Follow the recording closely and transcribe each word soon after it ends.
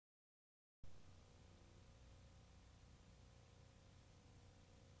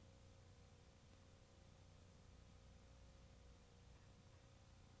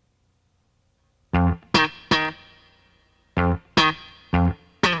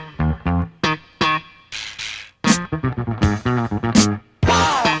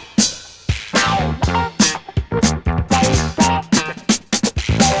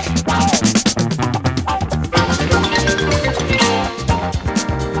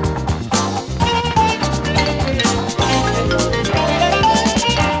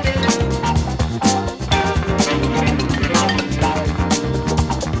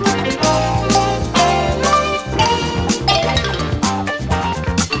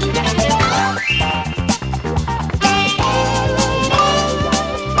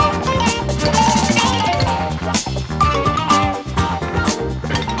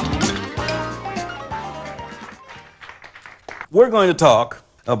we're going to talk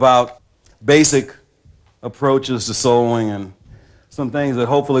about basic approaches to soloing and some things that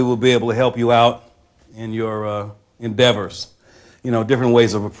hopefully will be able to help you out in your endeavors. You know, different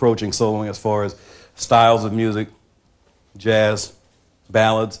ways of approaching soloing as far as styles of music, jazz,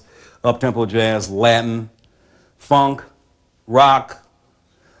 ballads, up-tempo jazz, Latin, funk, rock.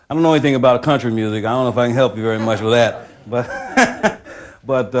 I don't know anything about country music. I don't know if I can help you very much with that.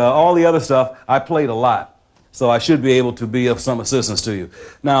 But all the other stuff, I played a lot. So I should be able to be of some assistance to you.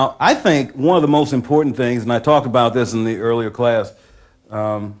 Now, I think one of the most important things, and I talked about this in the earlier class,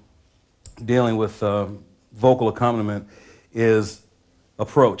 dealing with vocal accompaniment, is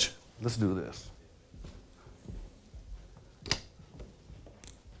approach. Let's do this.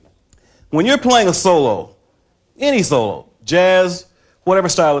 When you're playing a solo, any solo, jazz, whatever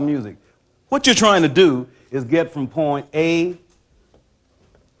style of music, what you're trying to do is get from point A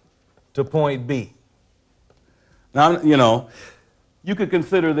to point B. Now, you know, you could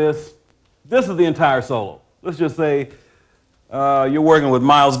consider this is the entire solo. Let's just say you're working with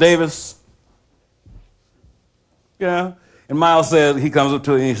Miles Davis. Yeah. And Miles says, he comes up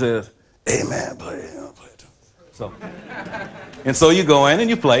to it and he says, "Hey man, play it." So, and so you go in and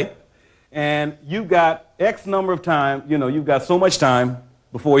you play, and you've got X number of time, you know, you've got so much time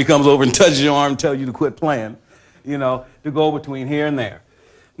before he comes over and touches your arm and tells you to quit playing, you know, to go between here and there.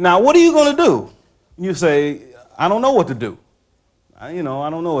 Now, what are you going to do? You say, I don't know what to do. I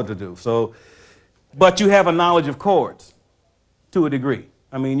don't know what to do. So, but you have a knowledge of chords to a degree.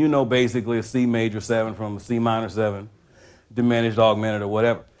 I mean, you know basically a C major 7 from a C minor 7, diminished, augmented, or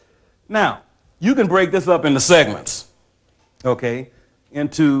whatever. Now, you can break this up into segments, okay,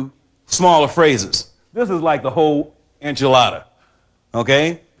 into smaller phrases. This is like the whole enchilada,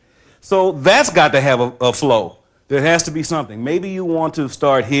 okay? So that's got to have a flow. There has to be something. Maybe you want to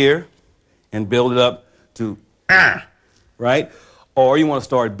start here and build it up to right? Or you want to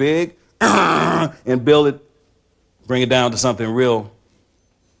start big and build it, bring it down to something real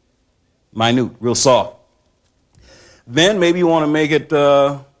minute, real soft. Then maybe you want to make it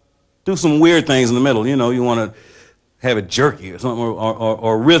do some weird things in the middle. You know, you want to have it jerky or something,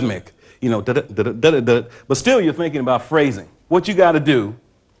 or rhythmic, you know, but still you're thinking about phrasing. What you got to do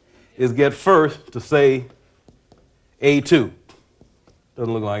is get first to say A2.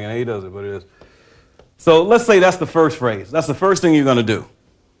 Doesn't look like an A, does it? But it is. So let's say that's the first phrase. That's the first thing you're going to do.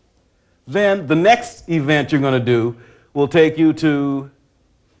 Then the next event you're going to do will take you to,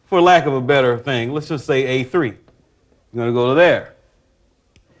 for lack of a better thing, let's just say A3. You're going to go to there.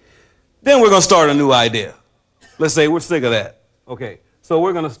 Then we're going to start a new idea. Let's say we're sick of that. Okay, so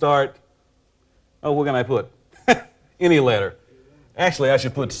we're going to start, what can I put? Any letter. Actually, I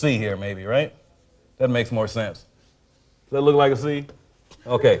should put C here maybe, right? That makes more sense. Does that look like a C?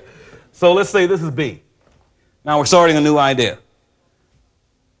 Okay, so let's say this is B. Now we're starting a new idea.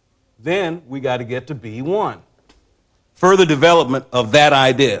 Then we got to get to B1. Further development of that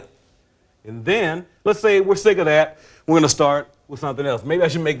idea. And then, let's say we're sick of that. We're going to start with something else. Maybe I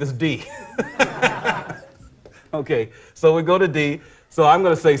should make this D. Okay, so we go to D. So I'm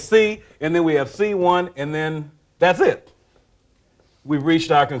going to say C, and then we have C1, and then that's it. We've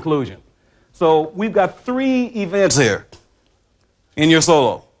reached our conclusion. So we've got 3 events here in your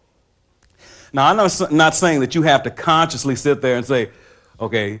solo. Now, I'm not saying that you have to consciously sit there and say,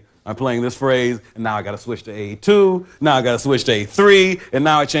 okay, I'm playing this phrase, and now I got to switch to A2, now I got to switch to A3, and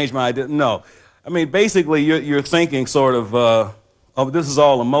now I changed my idea. No. I mean, basically, you're thinking sort of, this is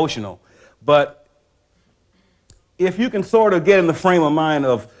all emotional. But if you can sort of get in the frame of mind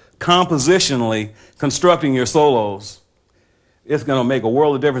of compositionally constructing your solos, it's going to make a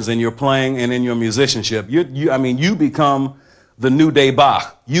world of difference in your playing and in your musicianship. You become the new day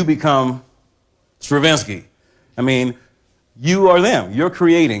Bach. You become Stravinsky. I mean, you are them. You're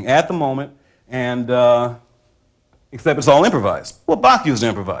creating at the moment, and except it's all improvised. Well, Bach used to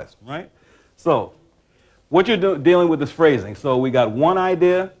improvise, right? So, what you're dealing with is phrasing. So we got 1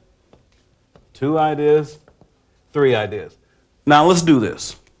 idea, 2 ideas, 3 ideas. Now let's do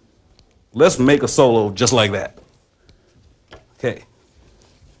this. Let's make a solo just like that. Okay.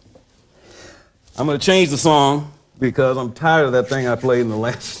 I'm going to change the song because I'm tired of that thing I played in the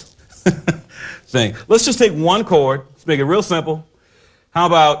last thing. Let's just take 1 chord. Let's make it real simple. How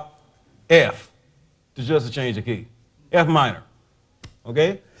about F, just to change the key? F minor.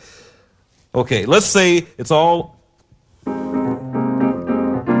 Okay? Okay, let's say it's all... Okay,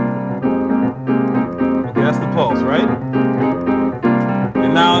 that's the pulse, right?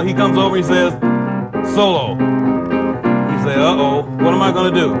 And now he comes over and he says, solo. You say, uh-oh, what am I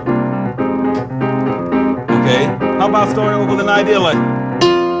going to do? Okay, how about starting over with an idea like...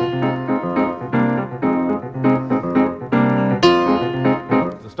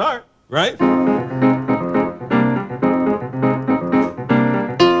 start, right?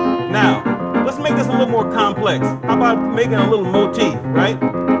 Now, let's make this a little more complex. How about making a little motif, right?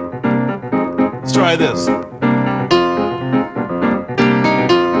 Let's try this.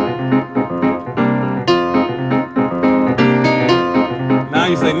 Now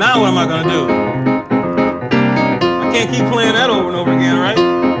you say, now what am I going to do? I can't keep playing that over and over again, right?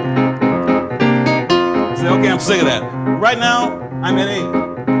 You say, okay, I'm sick of that. Right now, I'm at A.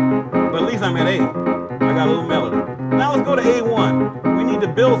 But at least I'm at A. I got a little melody. Now let's go to A1. We need to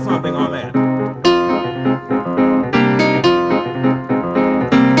build something on that.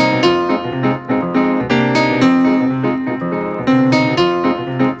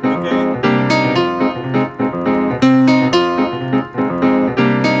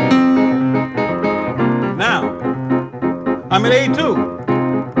 I'm at A2.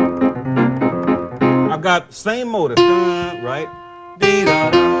 I've got the same motive, right?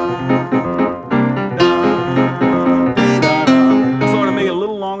 Sort of make it a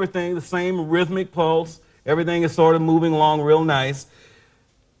little longer thing, the same rhythmic pulse. Everything is sort of moving along real nice.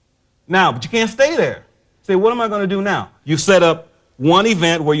 Now, but you can't stay there. Say, what am I going to do now? You set up one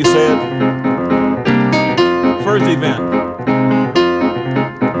event where you said, first event,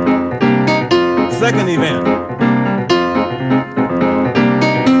 second event.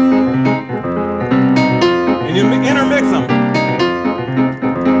 And you intermix them.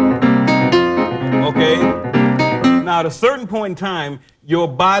 Okay? Now, at a certain point in time, your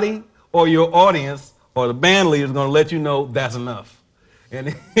body or your audience or the band leader is going to let you know that's enough.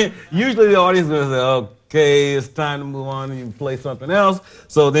 And usually the audience is going to say, okay, it's time to move on and you play something else.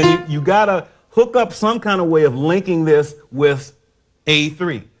 So then you got to hook up some kind of way of linking this with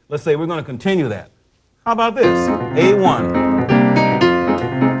A3. Let's say we're going to continue that. How about this? A1.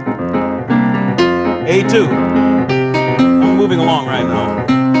 A2. I'm moving along right now.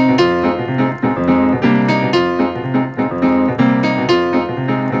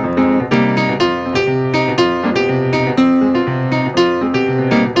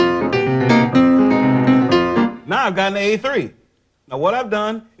 Now I've gotten A3. Now what I've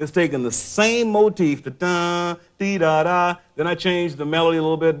done is taken the same motif, the da, dee, da, da, then I changed the melody a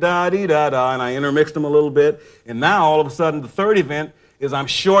little bit, da, dee, da, da, and I intermixed them a little bit, and now all of a sudden the third event is I'm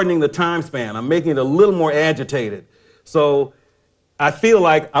shortening the time span. I'm making it a little more agitated. So I feel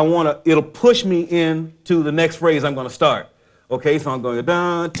like it'll push me into the next phrase I'm going to start. Okay, so I'm going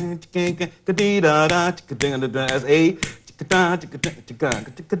da, dee, da, da, as A. Now I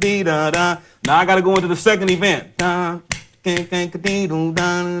got to go into the second event. Now I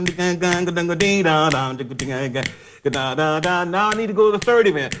need to go to the third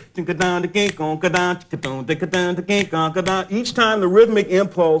event. Each time the rhythmic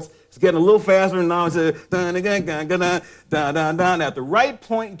impulse is getting a little faster, and now it's at the right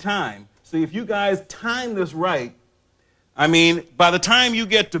point in time. See, if you guys time this right, I mean, by the time you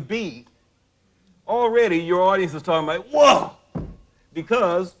get to B, already your audience is talking about, whoa,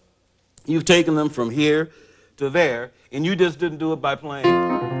 because you've taken them from here to there, and you just didn't do it by playing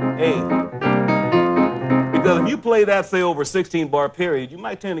A. Because if you play that, say, over a 16-bar period, you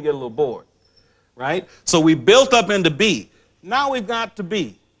might tend to get a little bored, right? So we built up into B. Now we've got to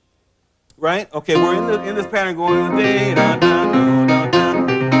B, right? Okay, we're in this pattern going, da, da, da, da, da.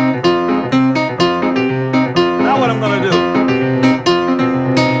 Now what I'm going to do?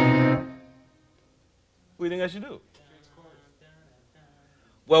 What do you think I should do?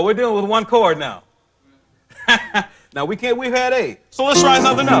 Well, we're dealing with one chord now. Now we've had A. So let's try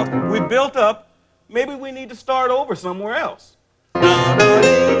something else. We built up. Maybe we need to start over somewhere else. So now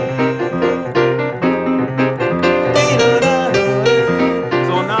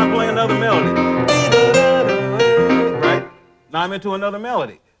I'm playing another melody. Right? Now I'm into another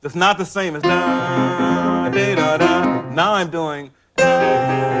melody. That's not the same as da, da, da, da. Now I'm doing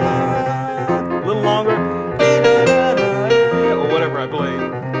a little longer, or whatever I played.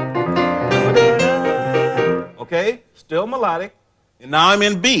 Okay? Still melodic. And now I'm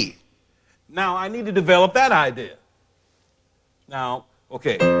in B. Now, I need to develop that idea. Now,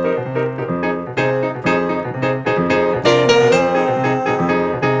 okay.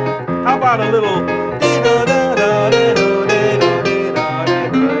 How about a little...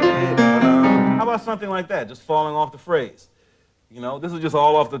 How about something like that, just falling off the phrase? You know, this is just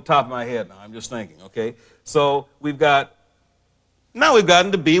all off the top of my head now. I'm just thinking, okay? So, now we've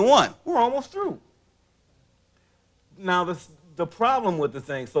gotten to B1. We're almost through. Now, the problem with the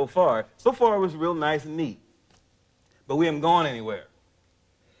thing so far it was real nice and neat, but we haven't gone anywhere.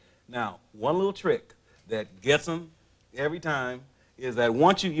 Now, one little trick that gets them every time is that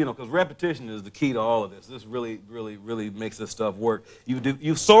once you know, because repetition is the key to all of this. This really, really, really makes this stuff work.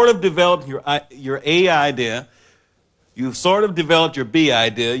 You've sort of developed your A idea. You've sort of developed your B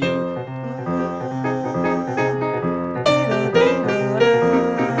idea.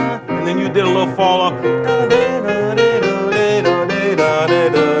 And then you did a little fall off.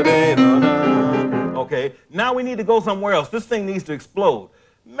 Okay, now we need to go somewhere else. This thing needs to explode.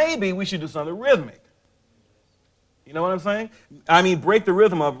 Maybe we should do something rhythmic. You know what I'm saying? I mean, break the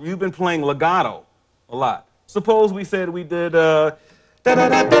rhythm up. You've been playing legato a lot. Suppose we said we did okay,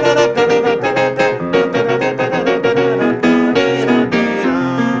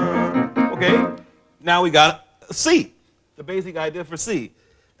 now we got a C, the basic idea for C.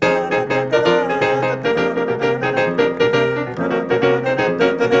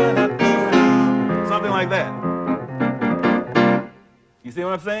 Something like that. You see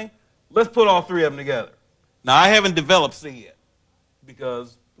what I'm saying? Let's put all three of them together. Now, I haven't developed C yet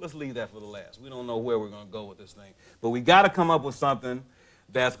because let's leave that for the last. We don't know where we're going to go with this thing. But we got to come up with something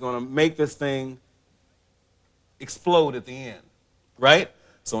that's going to make this thing explode at the end, right?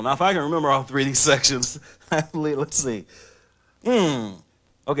 So now if I can remember all three of these sections, let's see.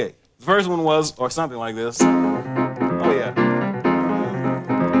 Okay, the first one was, or something like this. Oh, yeah.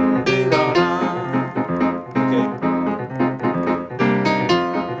 Okay.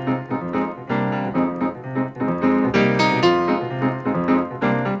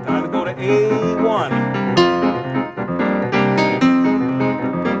 Time to go to A1.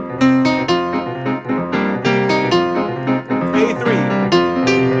 A3.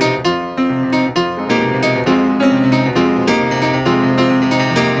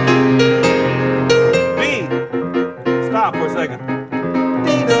 Stop for a second.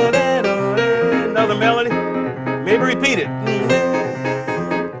 Another melody. Maybe repeat it.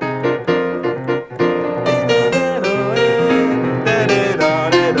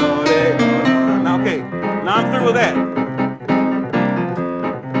 Now, okay. Now I'm through with that.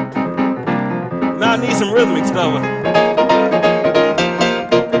 Now I need some rhythmic stuff.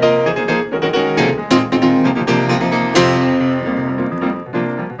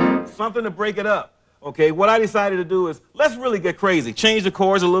 Something to break it up. Okay, what I decided to do is, let's really get crazy. Change the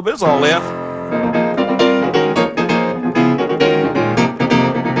chords a little bit. It's all F.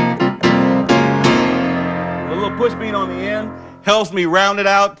 A little push beat on the end helps me round it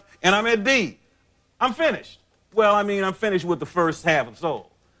out, and I'm at D. I'm finished. Well, I mean, I'm finished with the first half of solo,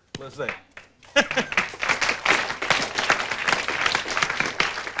 let's say.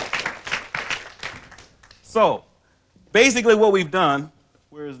 So, basically what we've done,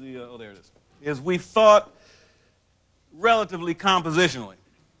 where's the, oh, there it is we've thought relatively compositionally.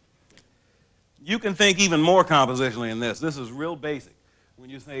 You can think even more compositionally in this. This is real basic.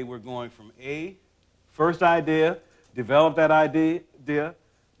 When you say we're going from A, first idea, develop that idea,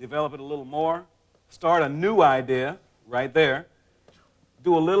 develop it a little more, start a new idea right there,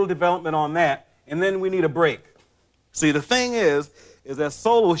 do a little development on that, and then we need a break. See, the thing is that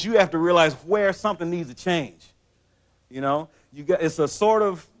soloists, you have to realize where something needs to change. You know, it's a sort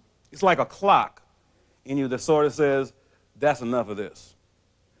of, it's like a clock in you that sort of says, that's enough of this,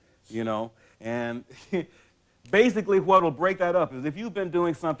 you know. And basically what will break that up is if you've been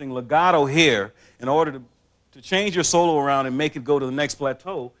doing something legato here, in order to change your solo around and make it go to the next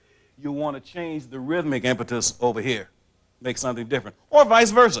plateau, you want to change the rhythmic impetus over here, make something different. Or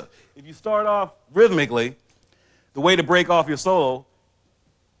vice versa. If you start off rhythmically, the way to break off your solo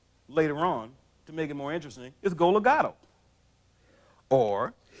later on to make it more interesting is go legato.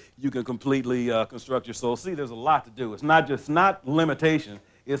 Or you can completely construct your solo. See, there's a lot to do. It's not limitation.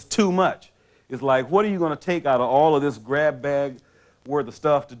 It's too much. It's like, what are you going to take out of all of this grab bag worth of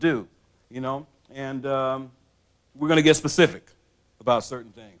stuff to do, you know? And we're going to get specific about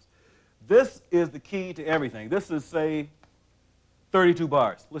certain things. This is the key to everything. This is, say, 32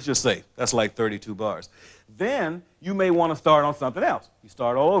 bars. Let's just say that's like 32 bars. Then you may want to start on something else. You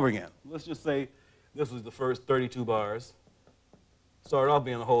start all over again. Let's just say this was the first 32 bars. Started off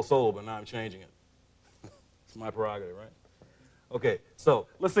being the whole solo, but now I'm changing it. It's my prerogative, right? Okay, so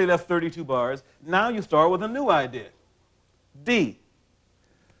let's say that's 32 bars. Now you start with a new idea. D.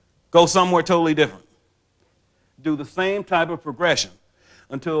 Go somewhere totally different. Do the same type of progression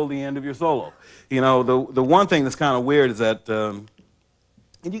until the end of your solo. You know, the one thing that's kind of weird is that, and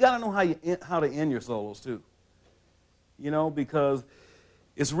you got to know how to end your solos too. You know, because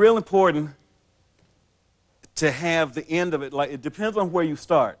it's real important to have the end of it, like it depends on where you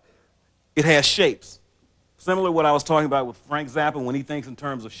start. It has shapes. Similar to what I was talking about with Frank Zappa when he thinks in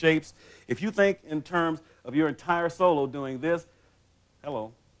terms of shapes. If you think in terms of your entire solo doing this,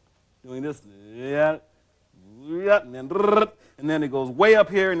 doing this, yeah, and then it goes way up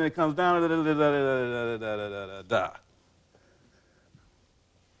here, and then it comes down.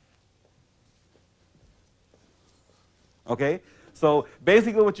 Okay? So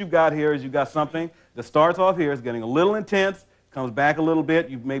basically what you've got here is you've got something that starts off here, it's getting a little intense, comes back a little bit,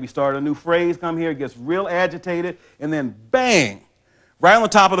 you maybe start a new phrase, come here, it gets real agitated, and then bang, right on the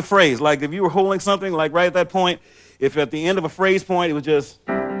top of the phrase. Like if you were holding something, like right at that point, if at the end of a phrase point it was just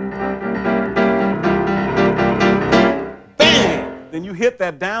bang, then you hit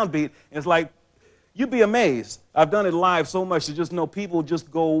that downbeat, and it's like, you'd be amazed. I've done it live so much to just know people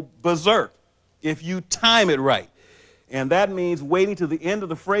just go berserk if you time it right. And that means waiting to the end of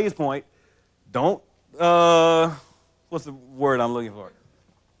the phrase point. Don't, what's the word I'm looking for?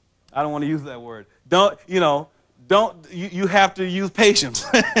 I don't want to use that word. You have to use patience.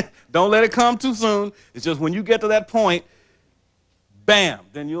 Don't let it come too soon. It's just when you get to that point, bam,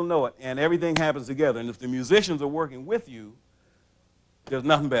 then you'll know it. And everything happens together. And if the musicians are working with you, there's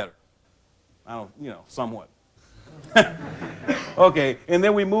nothing better. Somewhat. Okay, and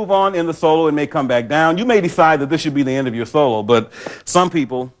then we move on in the solo. It may come back down. You may decide that this should be the end of your solo, but some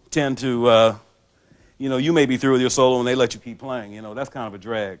people tend to, you may be through with your solo and they let you keep playing. That's kind of a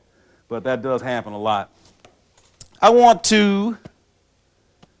drag, but that does happen a lot. I want to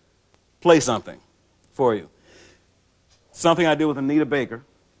play something for you. Something I did with Anita Baker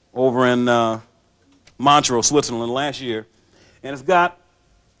over in Montreux, Switzerland last year, and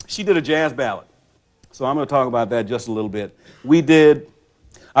she did a jazz ballad. So I'm going to talk about that just a little bit.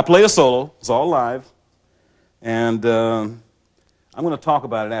 I played a solo, it's all live, and I'm going to talk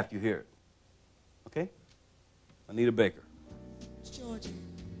about it after you hear it. Okay? Anita Baker. Georgia.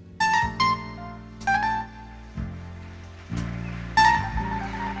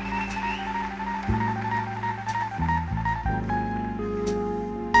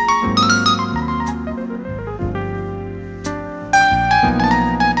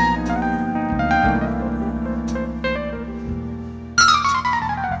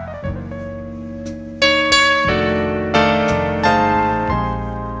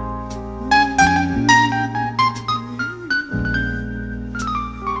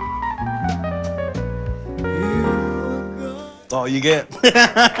 All you get.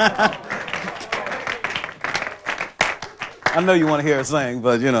 I know you want to hear her sing,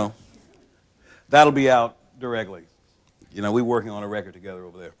 but that'll be out directly. We're working on a record together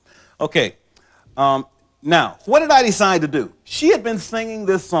over there. Okay. Now, what did I decide to do? She had been singing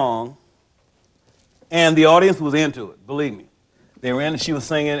this song, and the audience was into it. Believe me, they were in. She was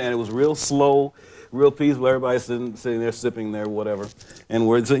singing, and it was real slow, real peaceful. Everybody's sitting there, sipping there, whatever. And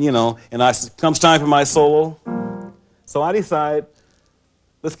comes time for my solo. So I decide,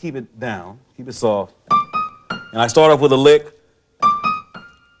 let's keep it down, keep it soft. And I start off with a lick.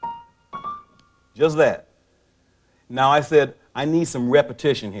 Just that. Now I said, I need some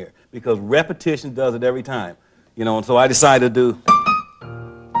repetition here, because repetition does it every time. And so I decided to do.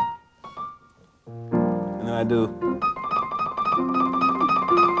 And then I do.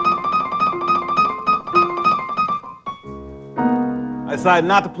 I decided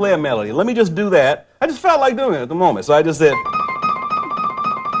not to play a melody. Let me just do that. I just felt like doing it at the moment. So I just said,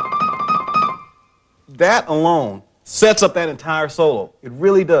 that alone sets up that entire solo. It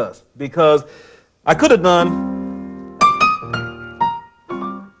really does. Because I could have done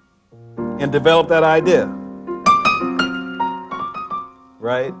and developed that idea.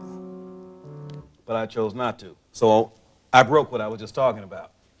 Right? But I chose not to. So I broke what I was just talking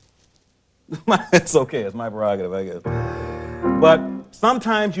about. It's okay. It's my prerogative, I guess. But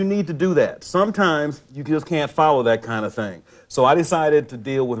sometimes you need to do that. Sometimes you just can't follow that kind of thing. So I decided to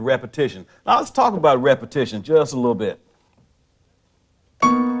deal with repetition. Now let's talk about repetition just a little bit.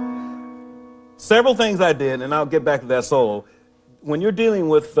 Several things I did, and I'll get back to that solo. When you're dealing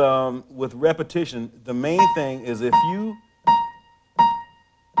with repetition, the main thing is if you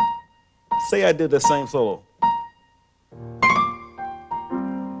say I did the same solo.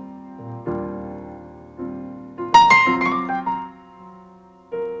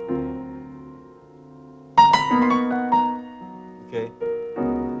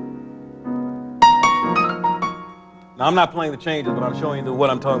 Now, I'm not playing the changes, but I'm showing you what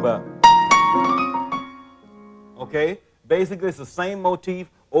I'm talking about. Okay? Basically, it's the same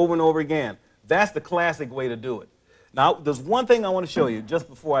motif over and over again. That's the classic way to do it. Now, there's one thing I want to show you just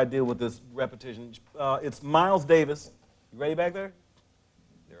before I deal with this repetition. It's Miles Davis. You ready back there?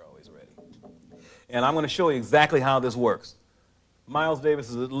 They're always ready. And I'm going to show you exactly how this works. Miles Davis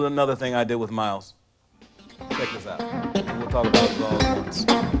is another thing I did with Miles. Check this out. And we'll talk about it all at once.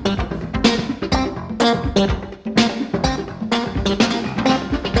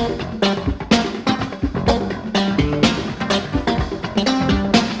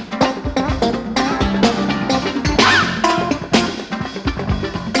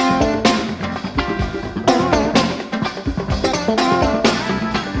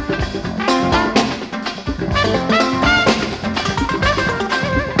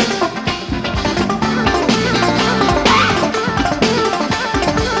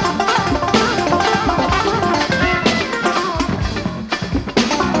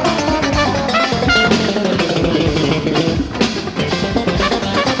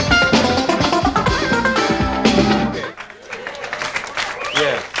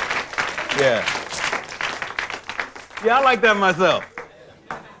 Yeah. Yeah. Yeah, I like that myself.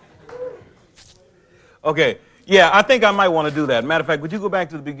 Okay. Yeah, I think I might want to do that. Matter of fact, would you go back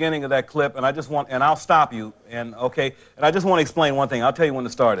to the beginning of that clip, and I'll stop you, and okay, and I just want to explain one thing. I'll tell you when to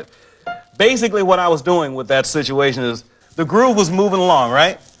start it. Basically, what I was doing with that situation is the groove was moving along,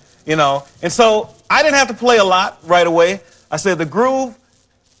 right? You know, and so I didn't have to play a lot right away. I said the groove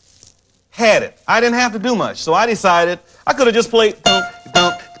had it. I didn't have to do much, so I decided I could have just played dunk,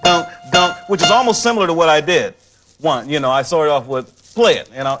 dunk, dunk, dunk, which is almost similar to what I did. You know, I started off with play it,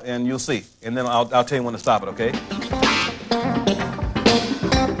 and you'll see. And then I'll tell you when to stop it, okay?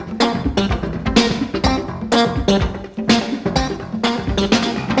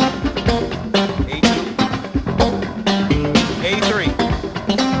 A3.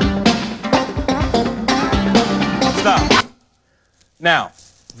 Stop. Now,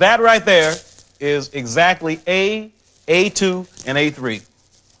 that right there is exactly A, A2, and A3.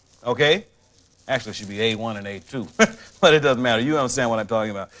 Okay? Actually, it should be A1 and A2, but it doesn't matter. You understand what I'm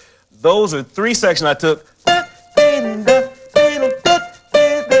talking about. Those are three sections I took.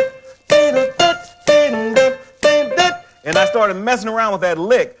 And I started messing around with that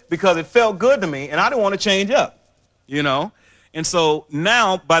lick because it felt good to me, and I didn't want to change up, you know? And so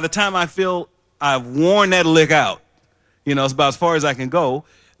now, by the time I feel I've worn that lick out, you know, it's about as far as I can go,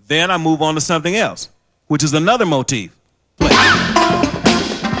 then I move on to something else, which is another motif. Play.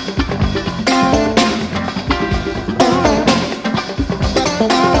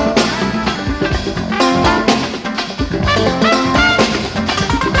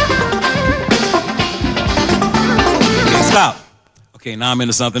 Stop. Okay, now I'm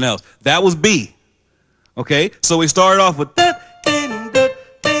into something else. That was B. Okay, so we started off with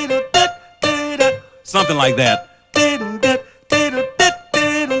something like that.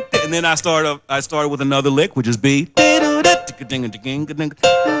 And then I started with another lick, which is B. And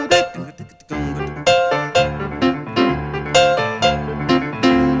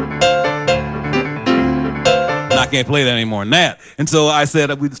I can't play that anymore than that. And so I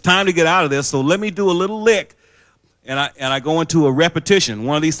said, it's time to get out of this, so let me do a little lick. And I go into a repetition.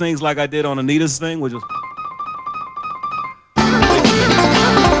 One of these things like I did on Anita's thing, which is...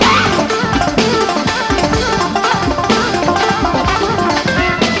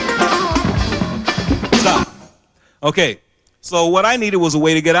 Stop. Okay, so what I needed was a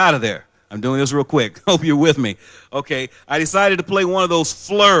way to get out of there. I'm doing this real quick. Hope you're with me. Okay, I decided to play one of those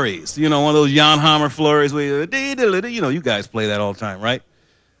flurries. You know, one of those Jan Hammer flurries where you know, you guys play that all the time, right?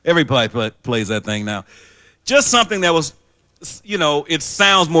 Everybody plays that thing now. Just something that was, you know, it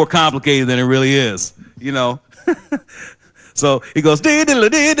sounds more complicated than it really is, you know. So it goes,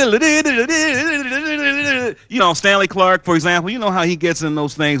 you know, Stanley Clarke, for example, you know how he gets in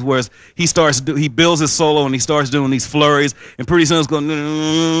those things where he builds his solo and he starts doing these flurries, and pretty soon it's going,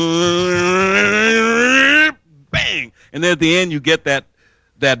 bang, and then at the end you get that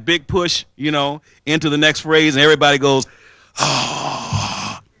big push, you know, into the next phrase, and everybody goes,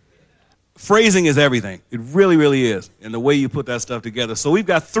 Phrasing is everything. It really, really is, and the way you put that stuff together. So we've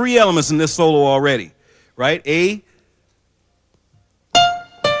got three elements in this solo already, right? A,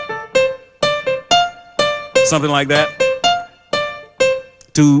 something like that,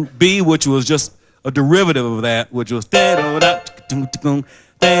 to B, which was just a derivative of that, which was just let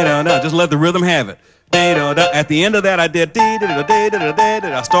the rhythm have it. At the end of that, I did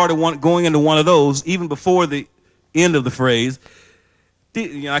I started going into one of those even before the end of the phrase.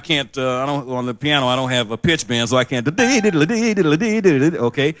 You know, I can't, on the piano, I don't have a pitch bend, so I can't,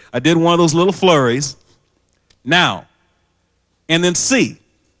 okay? I did one of those little flurries. Now, and then C.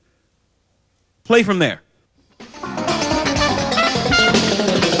 Play from there.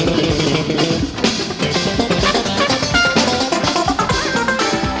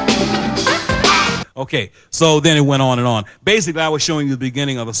 Okay, so then it went on and on. Basically, I was showing you the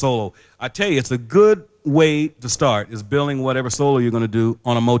beginning of a solo. I tell you, it's a good way to start, is building whatever solo you're going to do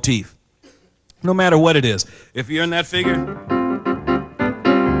on a motif. No matter what it is. If you're in that figure,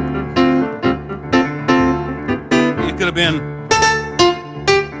 it could have been,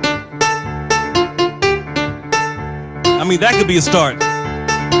 I mean, that could be a start.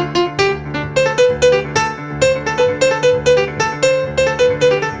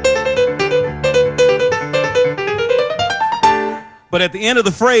 But at the end of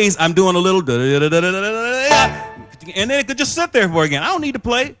the phrase, I'm doing a little and then it could just sit there for again. I don't need to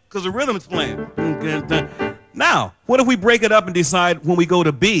play because the rhythm is playing. Now, what if we break it up and decide when we go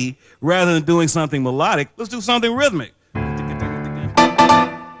to B, rather than doing something melodic, let's do something rhythmic.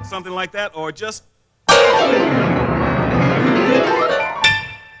 Something like that, or just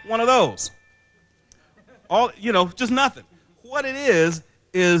one of those. All, you know, just nothing. What it is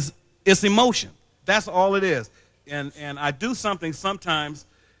is it's emotion. That's all it is. And I do something sometimes,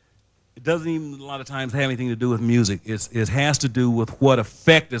 it doesn't even a lot of times have anything to do with music. It has to do with what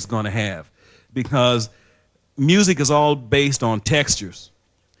effect it's going to have. Because music is all based on textures.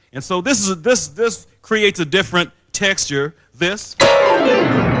 And so this creates a different texture. This,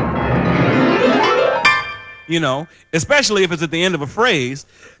 you know, especially if it's at the end of a phrase.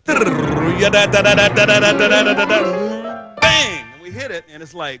 Bang! And we hit it, and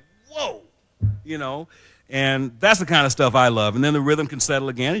it's like, whoa, you know. And that's the kind of stuff I love. And then the rhythm can settle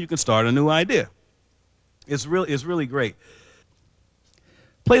again, and you can start a new idea. It's really great.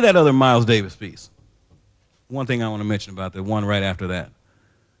 Play that other Miles Davis piece. One thing I want to mention about the one right after that.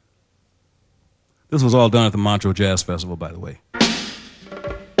 This was all done at the Montreux Jazz Festival, by the way.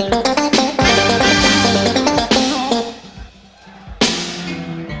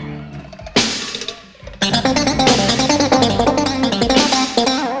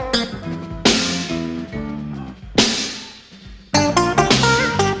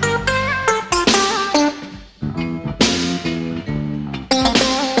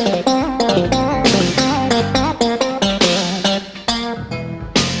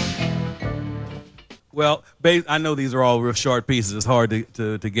 Well, I know these are all real short pieces. It's hard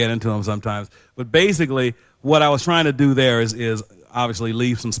to get into them sometimes. But basically, what I was trying to do there is obviously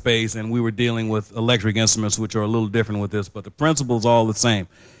leave some space, and we were dealing with electric instruments, which are a little different with this, but the principle's all the same.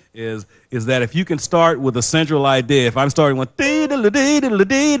 Is that if you can start with a central idea, if I'm starting with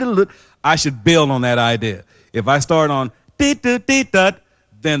I should build on that idea. If I start on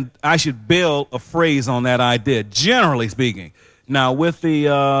then I should build a phrase on that idea, generally speaking. Now, with the,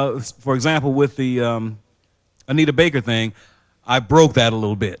 for example, with the Anita Baker thing, I broke that a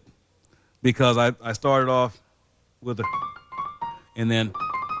little bit because I started off with a, and then,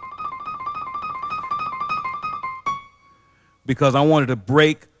 because I wanted to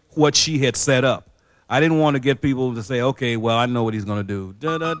break what she had set up. I didn't want to get people to say, okay, well, I know what he's going to do,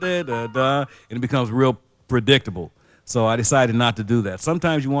 and it becomes real predictable. So I decided not to do that.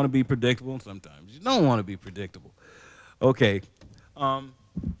 Sometimes you want to be predictable, and sometimes you don't want to be predictable. Okay.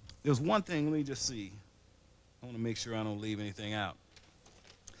 There's one thing, let me just see. I want to make sure I don't leave anything out.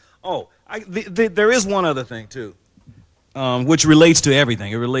 Oh, there is one other thing, too, which relates to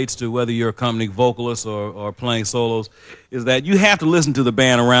everything. It relates to whether you're accompanying vocalist or playing solos, is that you have to listen to the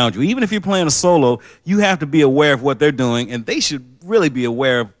band around you. Even if you're playing a solo, you have to be aware of what they're doing, and they should really be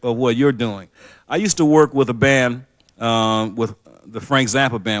aware of what you're doing. I used to work with a band, with the Frank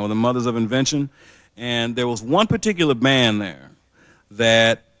Zappa band, with the Mothers of Invention, and there was one particular band there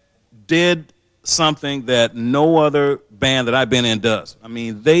that did something that no other band that I've been in does. I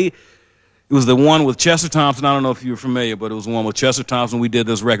mean, it was the one with Chester Thompson. I don't know if you're familiar, but it was the one with Chester Thompson. We did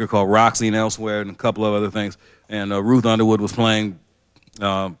this record called Roxy and Elsewhere and a couple of other things. And Ruth Underwood was playing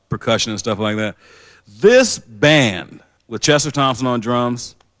percussion and stuff like that. This band with Chester Thompson on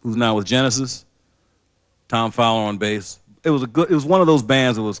drums, who's now with Genesis, Tom Fowler on bass, it was one of those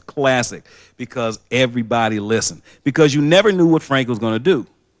bands that was classic because everybody listened. Because you never knew what Frank was going to do.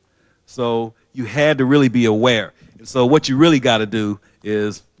 So you had to really be aware. And so what you really got to do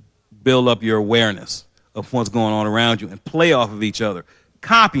is build up your awareness of what's going on around you and play off of each other.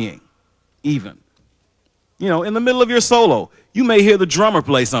 Copying, even. You know, in the middle of your solo, you may hear the drummer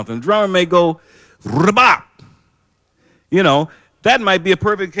play something. The drummer may go, "Rabop." You know, that might be a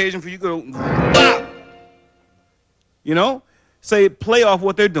perfect occasion for you to go, "Bop." You know, say play off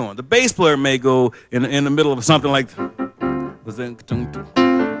what they're doing. The bass player may go in the middle of something like,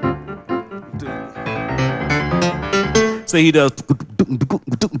 say he does,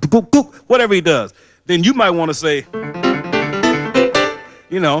 whatever he does. Then you might want to say,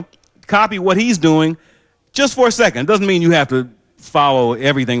 you know, copy what he's doing just for a second. It doesn't mean you have to follow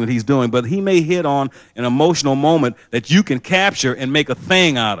everything that he's doing, but he may hit on an emotional moment that you can capture and make a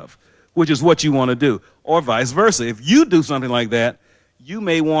thing out of, which is what you want to do. Or vice versa. If you do something like that, you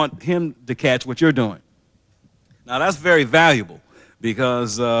may want him to catch what you're doing. Now, that's very valuable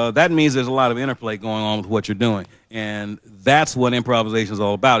because that means there's a lot of interplay going on with what you're doing. And that's what improvisation is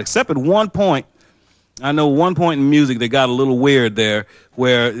all about. Except at one point, I know one point in music that got a little weird there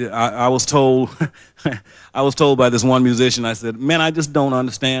where I was told, I was told by this one musician, I said, man, I just don't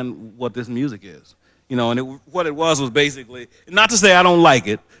understand what this music is. You know, and what it was basically, not to say I don't like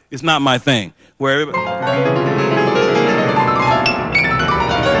it, it's not my thing. Where everybody,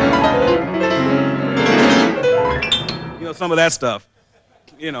 you know, some of that stuff,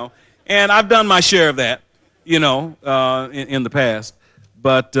 you know. And I've done my share of that, you know, in the past.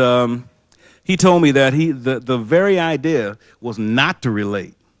 But he told me that the very idea was not to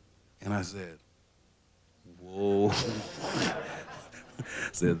relate. And I said, whoa.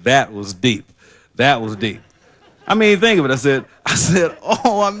 said, that was deep. That was deep. I mean, think of it. I said,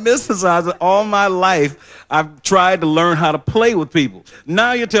 oh, I miss this. I said, all my life, I've tried to learn how to play with people.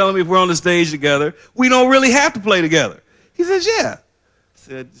 Now you're telling me if we're on the stage together, we don't really have to play together. He says, yeah. I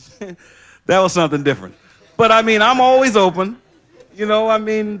said, that was something different. But, I mean, I'm always open. You know, I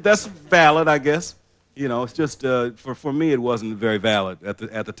mean, that's valid, I guess. You know, it's just, for me, it wasn't very valid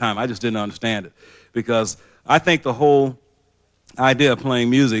at the time. I just didn't understand it. Because I think the whole idea of playing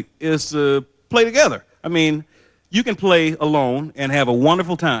music is to play together. I mean, you can play alone and have a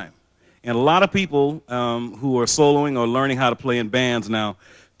wonderful time. And a lot of people who are soloing or learning how to play in bands now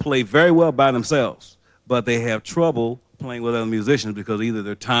play very well by themselves. But they have trouble playing with other musicians because either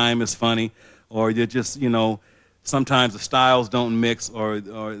their time is funny or they're just, you know, sometimes the styles don't mix or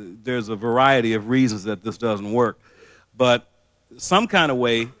there's a variety of reasons that this doesn't work. But some kind of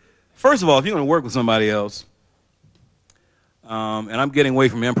way, first of all, if you're going to work with somebody else, and I'm getting away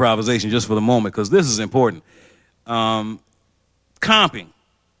from improvisation just for the moment because this is important, comping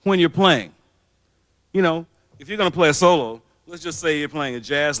when you're playing. You know, if you're going to play a solo, let's just say you're playing a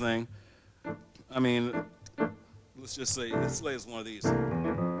jazz thing. I mean, let's say it's one of these,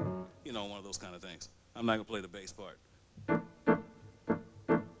 you know, one of those kind of things. I'm not going to play the bass part. I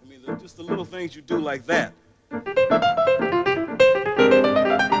mean, just the little things you do like that.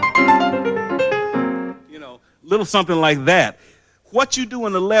 You know, little something like that. What you do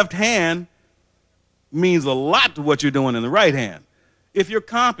in the left hand means a lot to what you're doing in the right hand. If you're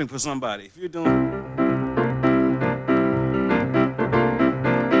comping for somebody, if you're doing...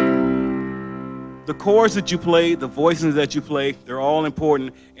 The chords that you play, the voices that you play, they're all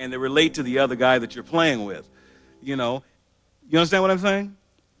important, and they relate to the other guy that you're playing with. You know, you understand what I'm saying?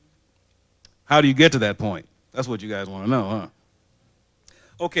 How do you get to that point? That's what you guys want to know, huh?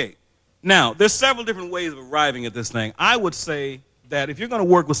 Okay, now, there's several different ways of arriving at this thing. I would say that if you're going to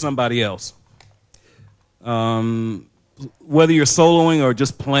work with somebody else, whether you're soloing or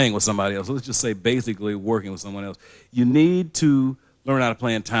just playing with somebody else, let's just say basically working with someone else, you need to learn how to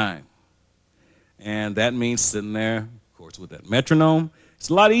play in time. And that means sitting there, of course, with that metronome. It's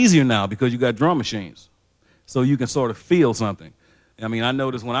a lot easier now because you got drum machines. So you can sort of feel something. I mean, I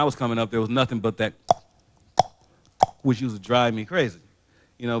noticed when I was coming up, there was nothing but that, which used to drive me crazy.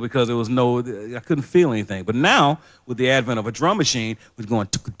 You know, because there was I couldn't feel anything. But now, with the advent of a drum machine, which is going,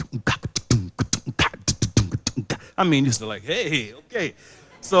 I mean, just like, hey, okay.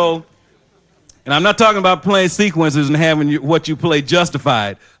 So, and I'm not talking about playing sequences and having what you play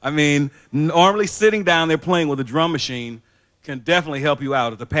justified. I mean, normally sitting down there playing with a drum machine can definitely help you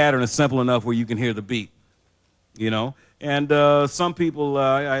out if the pattern is simple enough where you can hear the beat, you know. And some people,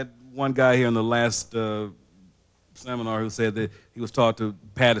 I had one guy here in the last seminar who said that he was taught to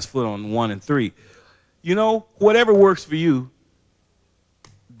pat his foot on 1 and 3. You know, whatever works for you,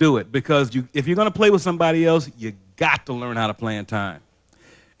 do it. Because if you're going to play with somebody else, you got to learn how to play in time.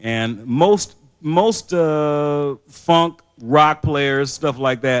 And most funk, rock players, stuff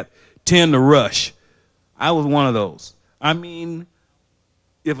like that, tend to rush. I was one of those. I mean,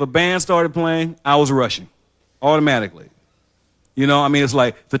 if a band started playing, I was rushing automatically. You know, I mean, it's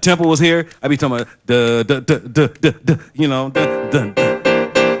like if the tempo was here, I'd be talking about duh, duh, duh, duh, duh, duh, you know, duh, duh, duh.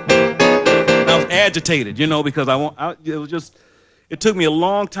 I was agitated, you know, because it took me a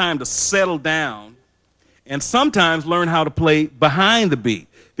long time to settle down and sometimes learn how to play behind the beat.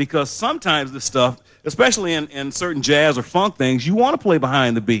 Because sometimes this stuff, especially in certain jazz or funk things, you want to play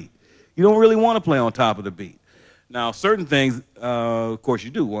behind the beat. You don't really want to play on top of the beat. Now, certain things, of course, you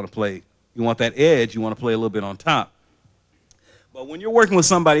do want to play. You want that edge. You want to play a little bit on top. But when you're working with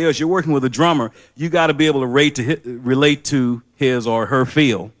somebody else, you're working with a drummer, you got to be able to relate to his or her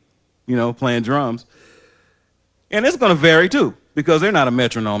feel, you know, playing drums. And it's going to vary, too, because they're not a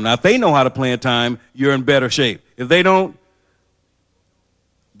metronome. Now, if they know how to play in time, you're in better shape. If they don't,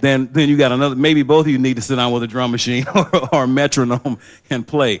 then you got another, maybe both of you need to sit down with a drum machine or a metronome and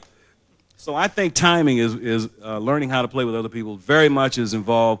play. So I think timing is learning how to play with other people very much is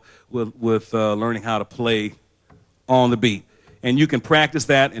involved with learning how to play on the beat. And you can practice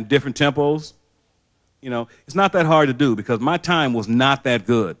that in different tempos. You know, it's not that hard to do because my time was not that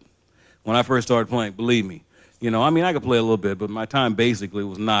good when I first started playing, believe me. You know, I mean, I could play a little bit, but my time basically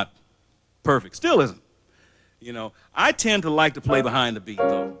was not perfect. Still isn't. You know, I tend to like to play behind the beat,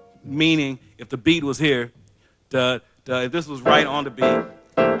 though. Meaning, if the beat was here, if this was right on the beat,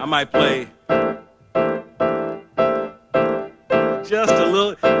 I might play just a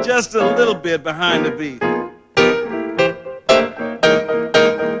little bit behind the beat.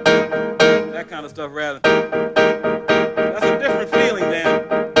 That kind of stuff, rather. That's a different feeling, Dan.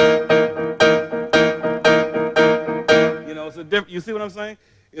 You know, it's a different. You see what I'm saying?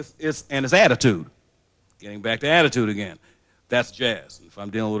 It's attitude. Getting back to attitude again. That's jazz. If I'm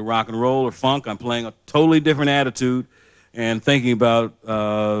dealing with rock and roll or funk, I'm playing a totally different attitude and thinking about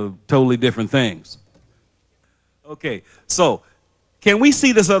totally different things. Okay, so can we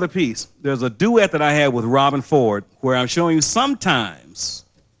see this other piece? There's a duet that I had with Robin Ford where I'm showing you sometimes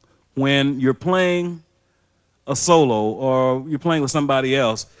when you're playing a solo or you're playing with somebody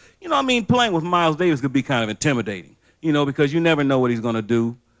else, you know, I mean, playing with Miles Davis could be kind of intimidating, you know, because you never know what he's going to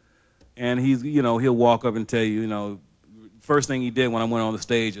do. And he's, you know, he'll walk up and tell you, you know, first thing he did when I went on the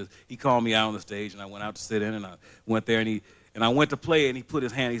stage is he called me out on the stage, and I went out to sit in, and I went there, and I went to play, and he put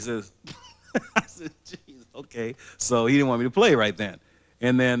his hand, he says, I said, geez, okay. So he didn't want me to play right then.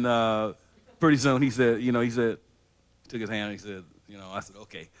 And then pretty soon he said, took his hand, and he said, you know, I said,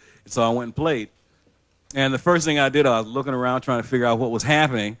 okay. And so I went and played. And the first thing I did, I was looking around trying to figure out what was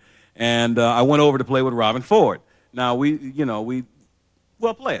happening, and I went over to play with Robin Ford. Now,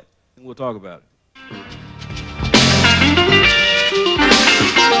 well, play it, and we'll talk about it.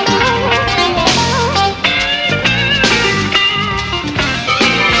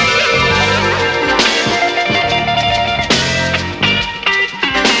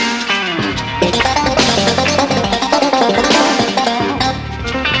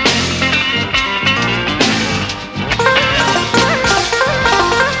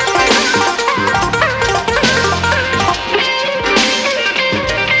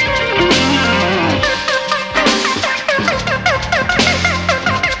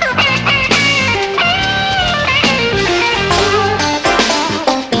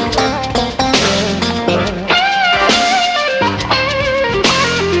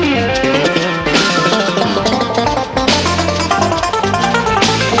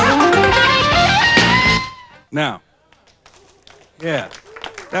 Now, yeah,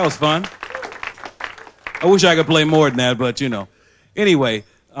 that was fun. I wish I could play more than that, but, you know. Anyway,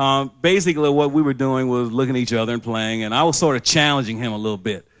 basically what we were doing was looking at each other and playing, and I was sort of challenging him a little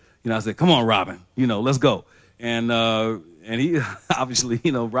bit. You know, I said, come on, Robin, you know, let's go. And he, obviously,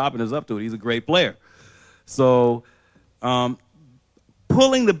 you know, Robin is up to it. He's a great player. So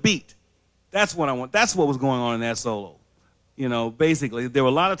pulling the beat, that's what I want. That's what was going on in that solo. You know, basically, there were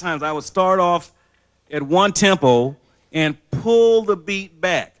a lot of times I would start off at one tempo and pull the beat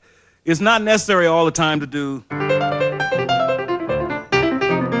back. It's not necessary all the time to do. I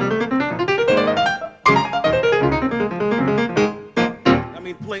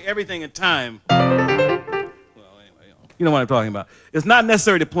mean, play everything in time. Well, anyway, you know what I'm talking about. It's not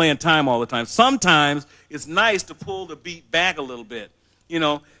necessary to play in time all the time. Sometimes it's nice to pull the beat back a little bit. You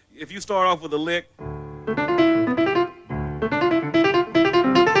know, if you start off with a lick,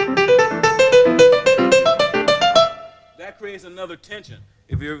 that creates another tension.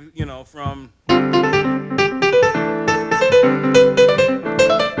 If you're, you know, from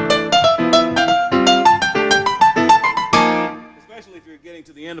especially if you're getting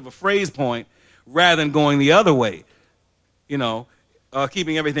to the end of a phrase point rather than going the other way, you know,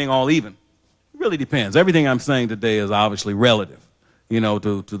 keeping everything all even. It really depends. Everything I'm saying today is obviously relative, you know,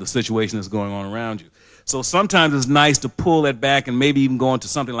 to the situation that's going on around you. So sometimes it's nice to pull that back and maybe even go into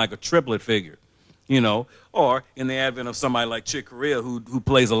something like a triplet figure. You know, or in the advent of somebody like Chick Corea who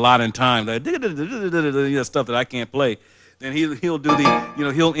plays a lot in time, that stuff that I can't play, then he'll do the, you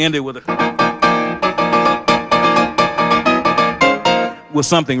know, he'll end it with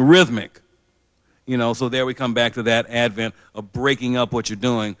something rhythmic. You know, so there we come back to that advent of breaking up what you're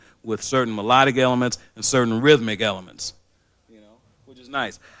doing with certain melodic elements and certain rhythmic elements. You know, which is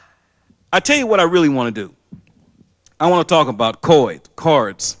nice. I tell you what I really want to do. I want to talk about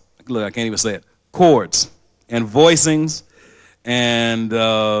chords. Look, I can't even say it. Chords and voicings and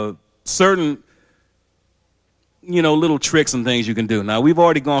certain, you know, little tricks and things you can do. Now, we've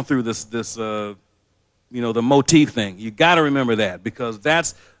already gone through this you know, the motif thing. You got to remember that, because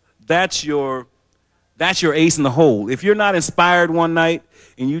that's your ace in the hole. If you're not inspired one night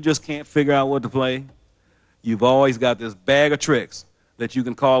and you just can't figure out what to play, you've always got this bag of tricks that you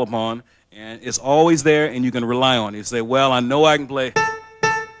can call upon, and it's always there, and you can rely on it. You say, well, I know I can play.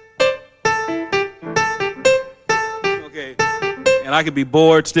 And I could be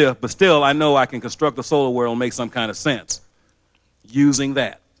bored still, but still I know I can construct a solo where it'll make some kind of sense using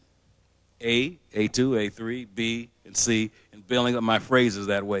that. A, A2, A3, B, and C, and building up my phrases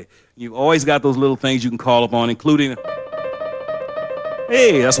that way. You've always got those little things you can call upon, including,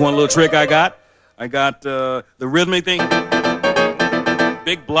 hey, that's one little trick I got. I got the rhythmic thing.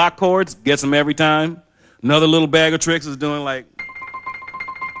 Big block chords, gets them every time. Another little bag of tricks is doing like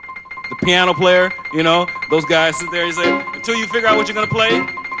the piano player, you know, those guys sit there and say, until you figure out what you're going to play.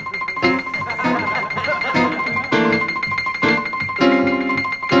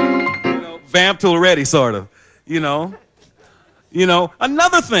 vamp till ready, sort of. You know,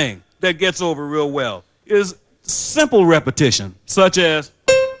 another thing that gets over real well is simple repetition, such as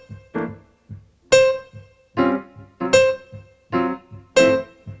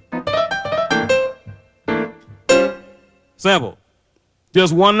simple,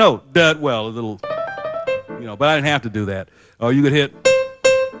 just one note. That well, a little, but I didn't have to do that. Or you could hit.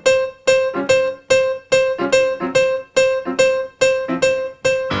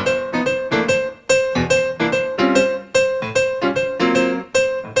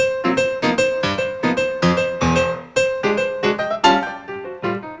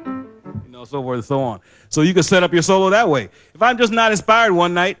 So forth and so on. So you can set up your solo that way. If I'm just not inspired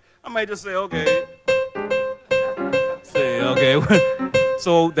one night, I might just say, okay.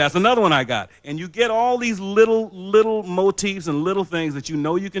 So that's another one I got. And you get all these little motifs and little things that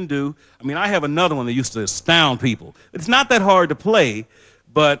you can do. I mean, I have another one that used to astound people. It's not that hard to play,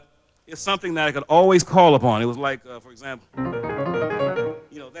 but it's something that I could always call upon. It was like, for example,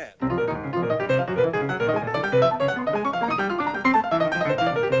 that.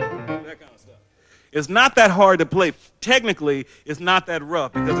 It's not that hard to play. Technically, it's not that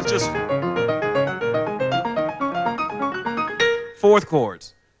rough because it's just fourth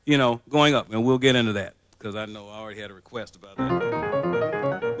chords, going up. And we'll get into that because I know I already had a request about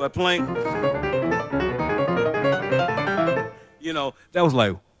that. But playing, that was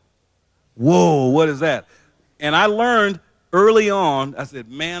like, whoa, what is that? And I learned early on, I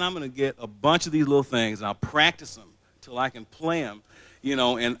said, man, I'm going to get a bunch of these little things and I'll practice them till I can play them.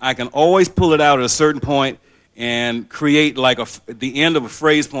 And I can always pull it out at a certain point and create like the end of a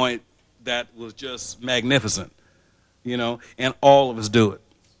phrase point that was just magnificent, and all of us do it.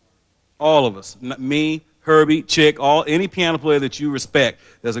 All of us. Me, Herbie, Chick, any piano player that you respect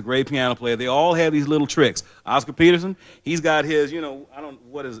that's a great piano player, they all have these little tricks. Oscar Peterson, he's got his,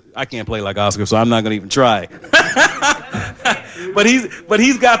 I can't play like Oscar, so I'm not going to even try. But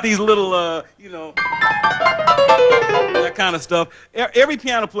he's got these little, that kind of stuff. Every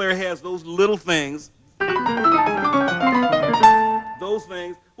piano player has those little things. Those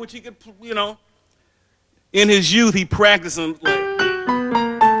things, which he could, in his youth, he practiced them,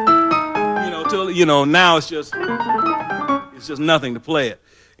 till, now it's just nothing to play it.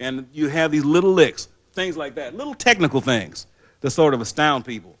 And you have these little licks, things like that, little technical things that sort of astound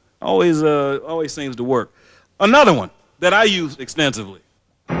people. Always seems to work. Another one that I use extensively.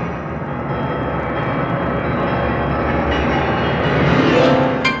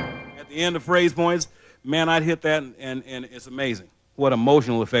 At the end of phrase points, man, I'd hit that, and it's amazing what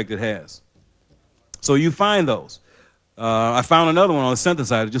emotional effect it has. So you find those. I found another one on the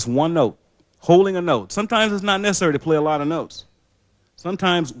synthesizer, just one note, holding a note. Sometimes it's not necessary to play a lot of notes.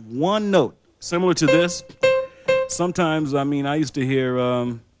 Sometimes one note, similar to this. Sometimes, I used to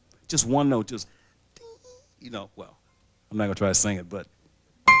hear just one note, just, well, I'm not going to try to sing it, but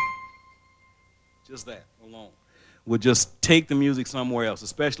just that alone would just take the music somewhere else,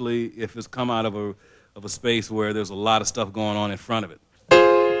 especially if it's come out of a space where there's a lot of stuff going on in front of it.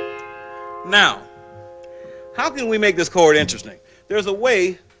 Now, how can we make this chord interesting? There's a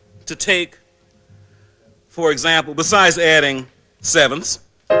way to take, for example, besides adding sevenths,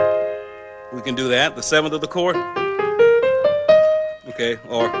 we can do that, the seventh of the chord, okay,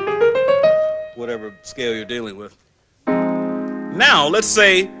 or whatever scale you're dealing with. Now, let's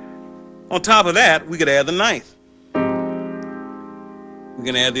say, on top of that, we could add the ninth. We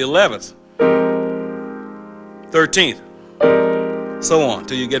can add the 11th, 13th, so on,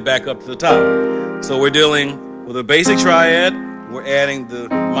 till you get back up to the top. So we're dealing with a basic triad. We're adding the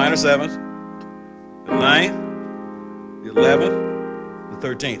minor 7th, the 9th, the 11th, the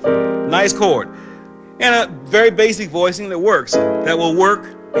 13th. Nice chord. And a very basic voicing that works, that will work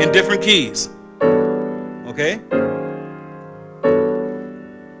in different keys. Okay?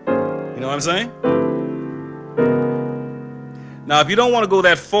 You know what I'm saying? Now, if you don't want to go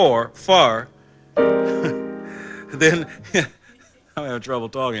that far, then I'm having trouble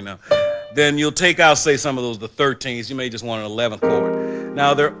talking now. Then you'll take out, say, some of those, the 13ths. You may just want an 11th chord.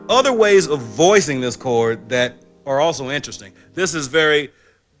 Now, there are other ways of voicing this chord that are also interesting. This is very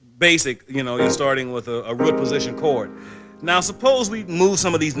basic. You're starting with a root position chord. Now, suppose we move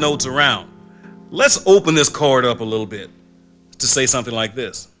some of these notes around. Let's open this chord up a little bit to say something like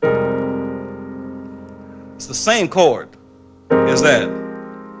this. It's the same chord as that,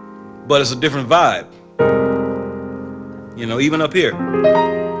 but it's a different vibe. Even up here.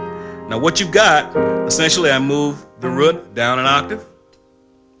 Now what you've got, essentially I move the root down an octave,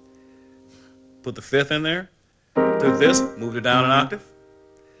 put the 5th in there, took this, moved it down an octave,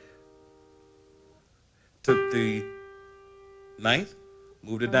 took the 9th,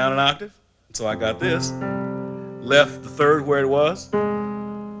 moved it down an octave, So I got this. Left the third where it was,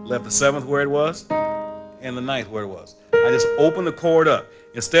 left the seventh where it was, and the ninth where it was. I just opened the chord up.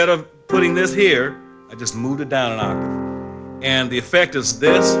 Instead of putting this here, I just moved it down an octave. And the effect is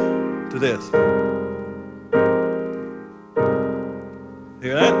this to this.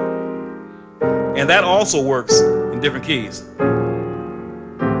 Hear that? And that also works in different keys.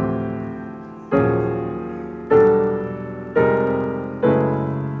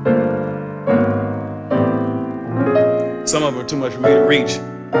 Some of them are too much for me to reach,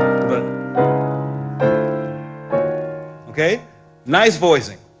 but okay? Nice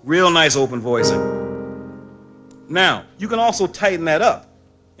voicing, real nice open voicing. Now, you can also tighten that up.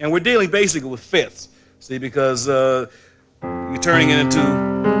 And we're dealing basically with fifths, see, because you're turning it into,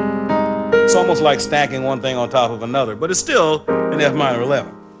 it's almost like stacking one thing on top of another, but it's still an F minor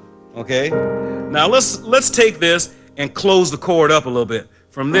 11, okay? Now, let's take this and close the chord up a little bit.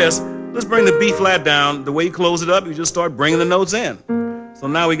 From this, let's bring the B flat down. The way you close it up, you just start bringing the notes in. So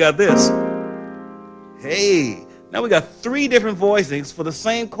now we got this. Hey, now we got three different voicings for the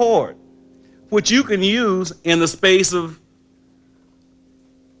same chord, which you can use in the space of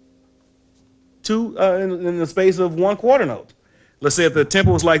in the space of one quarter note. Let's say if the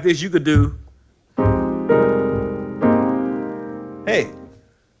tempo was like this, you could do, hey,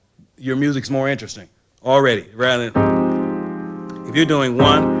 your music's more interesting already, rather than if you're doing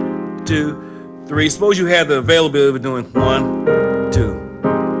 1, 2, 3. Suppose you had the availability of doing 1,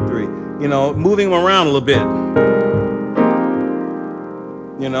 2, 3. You know, moving them around a little bit.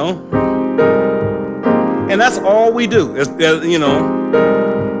 You know, and that's all we do. You know,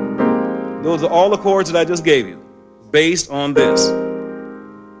 those are all the chords that I just gave you, based on this: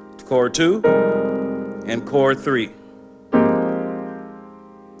 chord 2 and chord 3.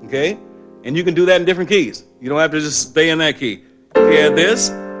 Okay, and you can do that in different keys. You don't have to just stay in that key. If you add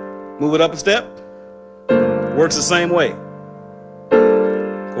this, move it up a step, works the same way.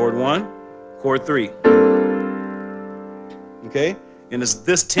 Chord 1, chord 3. Okay? And it's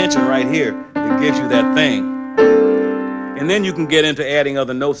this tension right here that gives you that thing. And then you can get into adding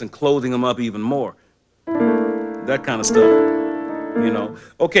other notes and closing them up even more. That kind of stuff. You know?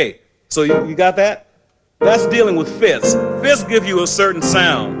 Okay, so you got that? That's dealing with fifths. Fifths give you a certain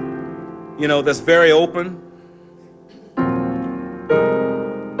sound, you know, that's very open.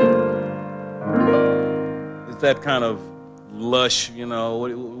 That kind of lush, you know, what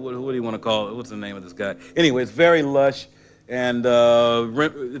do you want to call it? What's the name of this guy? Anyway, it's very lush, and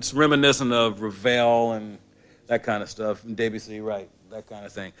it's reminiscent of Ravel and that kind of stuff, and Debussy, right, that kind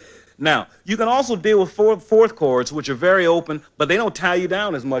of thing. Now, you can also deal with fourth chords, which are very open, but they don't tie you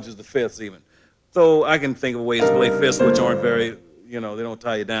down as much as the fifths even. So I can think of ways to play fifths which aren't very, you know, they don't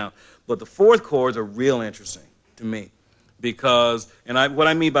tie you down. But the fourth chords are real interesting to me. Because, and what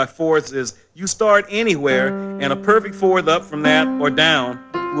I mean by fourths is you start anywhere, and a perfect fourth up from that or down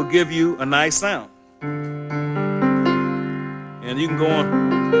will give you a nice sound. And you can go on.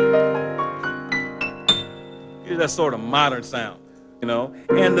 Here's that sort of modern sound, you know.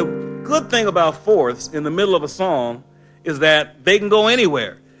 And the good thing about fourths in the middle of a song is that they can go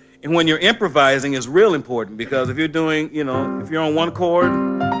anywhere. And when you're improvising, it's real important, because if you're doing, you know, if you're on one chord,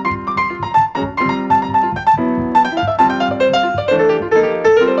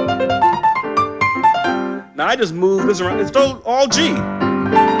 now I just move this around. It's all G.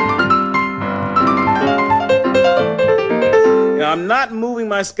 Now I'm not moving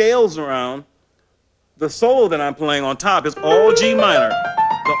my scales around. The solo that I'm playing on top is all G minor.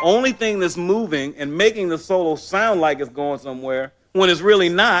 The only thing that's moving and making the solo sound like it's going somewhere when it's really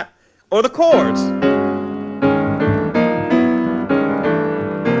not are the chords.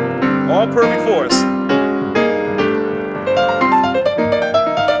 All perfect fourths.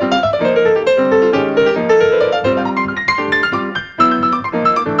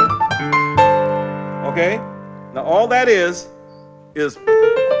 Okay? Now all that is if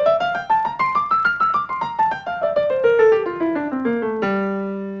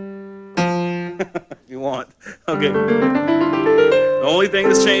you want. Okay. The only thing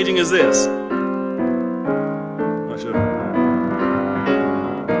that's changing is this. Not sure.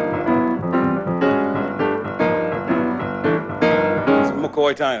 It's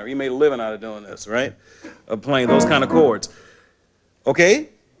McCoy Tyner. He made a living out of doing this, right? Of playing those kind of chords. Okay?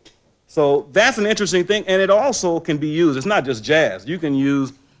 So that's an interesting thing, and it also can be used. It's not just jazz. You can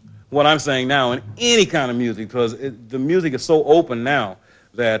use what I'm saying now in any kind of music, because the music is so open now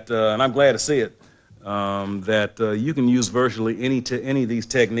that, and I'm glad to see it, that you can use virtually any of these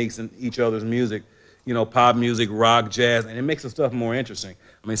techniques in each other's music, you know, pop music, rock, jazz, and it makes the stuff more interesting.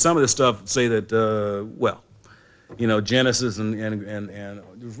 I mean, some of this stuff say that, well, Genesis, and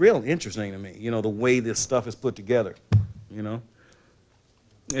it was real interesting to me, the way this stuff is put together,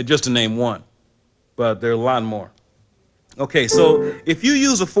 just to name one, but there are a lot more. Okay, so if you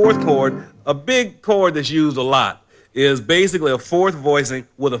use a fourth chord, a big chord that's used a lot is basically a fourth voicing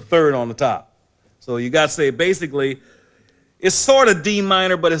with a third on the top. So you got to say basically, it's sort of D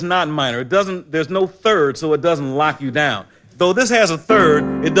minor, but it's not minor. There's no third, so it doesn't lock you down. Though this has a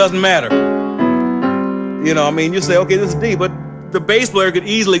third, it doesn't matter. You say, okay, this is D, but the bass player could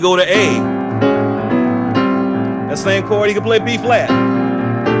easily go to A. That same chord, he could play B flat.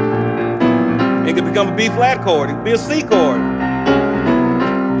 It could become a B flat chord. It could be a C chord.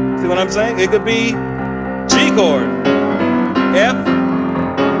 See what I'm saying? It could be G chord, F,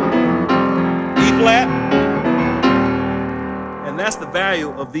 E flat. And that's the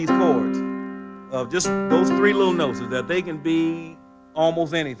value of these chords, of just those three little notes, is that they can be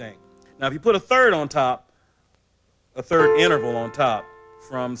almost anything. Now, if you put a third on top, a third interval on top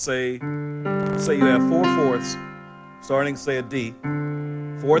from, say you have 4 fourths, starting, say, a D,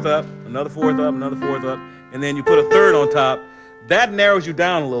 fourth up, another fourth up, another fourth up, and then you put a third on top, that narrows you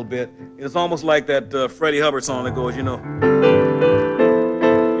down a little bit. It's almost like that Freddie Hubbard song that goes,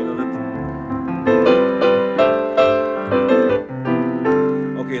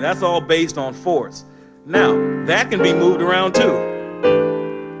 okay, that's all based on fourths. Now, that can be moved around too,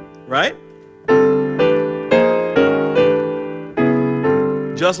 right?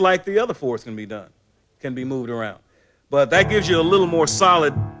 Just like the other fourths can be moved around. But that gives you a little more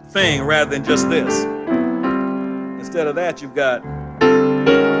solid thing rather than just this. Instead of that, you've got,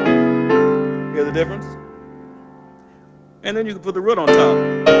 hear the difference? And then you can put the root on top.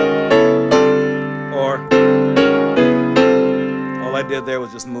 Or, all I did there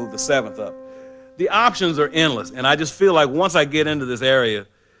was just move the seventh up. The options are endless, and I just feel like once I get into this area,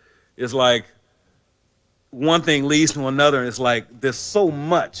 it's like one thing leads to another, and it's like there's so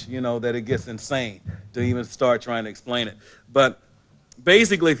much, that it gets insane to even start trying to explain it. But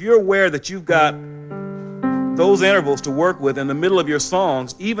basically, if you're aware that you've got those intervals to work with in the middle of your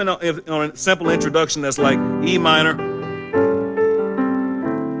songs, even if on a simple introduction that's like E minor,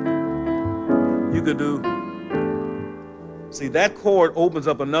 you could do, see, that chord opens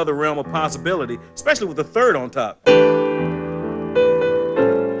up another realm of possibility, especially with the third on top.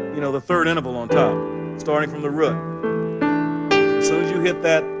 The third interval on top, starting from the root. As soon as you hit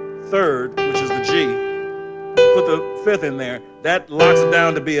that third, which is the G, put the fifth in there, that locks it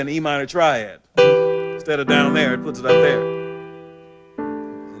down to be an E minor triad. Instead of down there, it puts it up there.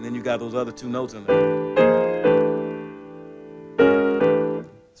 And then you got those other two notes in there.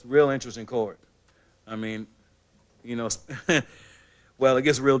 It's a real interesting chord. Well, it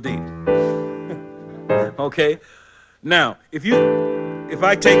gets real deep. Okay? Now, if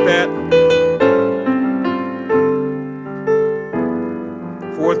I take that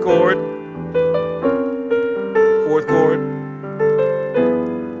fourth chord,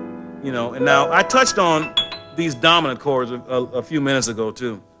 and now I touched on these dominant chords a few minutes ago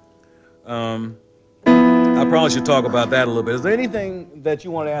too. I probably should talk about that a little bit. Is there anything that you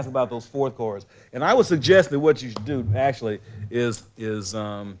want to ask about those fourth chords? And I would suggest that what you should do actually is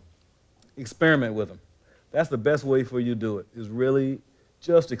experiment with them. That's the best way for you to do it, is really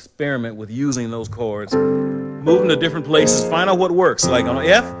just experiment with using those chords, move them to different places, find out what works. Like on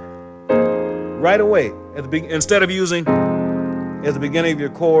F, right away, instead of using at the beginning of your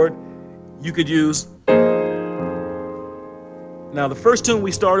chord, you could use, now the first tune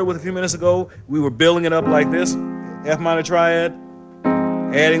we started with a few minutes ago, we were building it up like this, F minor triad,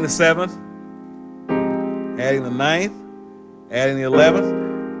 adding the seventh, adding the ninth, adding the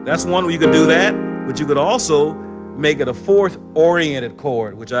 11th. That's one where you could do that, but you could also make it a fourth oriented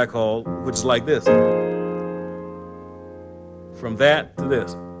chord, which is like this. From that to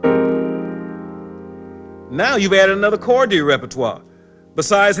this. Now you've added another chord to your repertoire.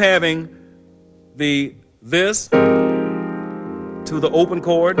 Besides having this to the open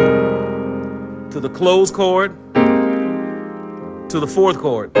chord, to the closed chord, to the fourth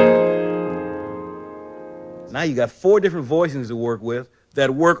chord. Now you got 4 different voicings to work with that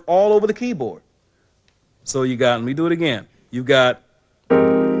work all over the keyboard. So you got, let me do it again. You've got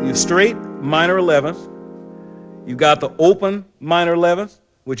your straight minor 11th. You've got the open minor 11th,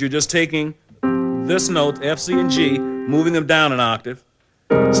 which you're just taking this note, F, C, and G, moving them down an octave.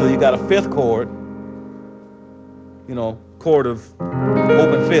 So you got a 5th chord, chord of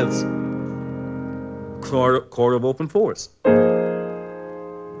open 5ths, chord of open 4ths.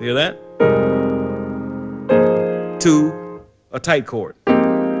 Hear that? To a tight chord,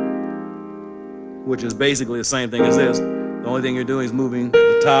 which is basically the same thing as this. The only thing you're doing is moving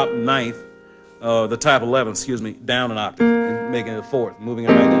the top 9th the type 11, excuse me, down an octave and making it a fourth, moving it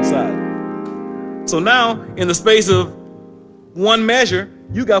right inside. So now, in the space of one measure,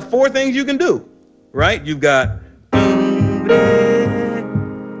 you got four things you can do, right? You've got,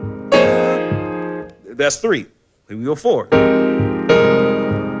 that's three. Here we go, four.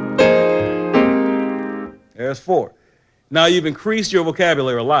 There's four. Now you've increased your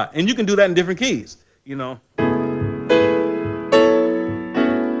vocabulary a lot, and you can do that in different keys, you know.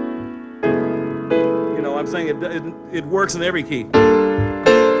 I'm saying it works in every key.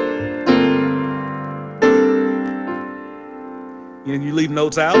 You leave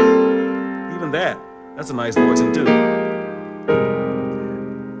notes out, even that's a nice voicing too.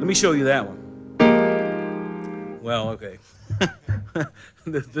 Let me show you that one. Well, okay.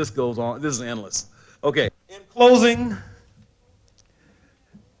 This goes on. This is endless. Okay. In closing,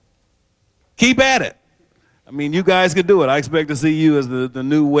 keep at it. I mean, you guys can do it. I expect to see you as the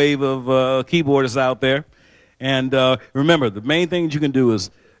new wave of keyboardists out there. And remember, the main thing you can do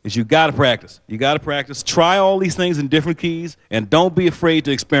is you got to practice. You got to practice. Try all these things in different keys, and don't be afraid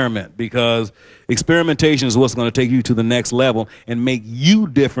to experiment, because experimentation is what's going to take you to the next level and make you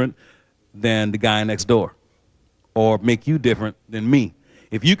different than the guy next door, or make you different than me.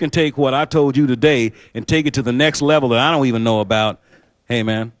 If you can take what I told you today and take it to the next level that I don't even know about, hey,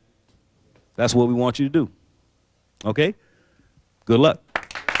 man, that's what we want you to do. Okay? Good luck.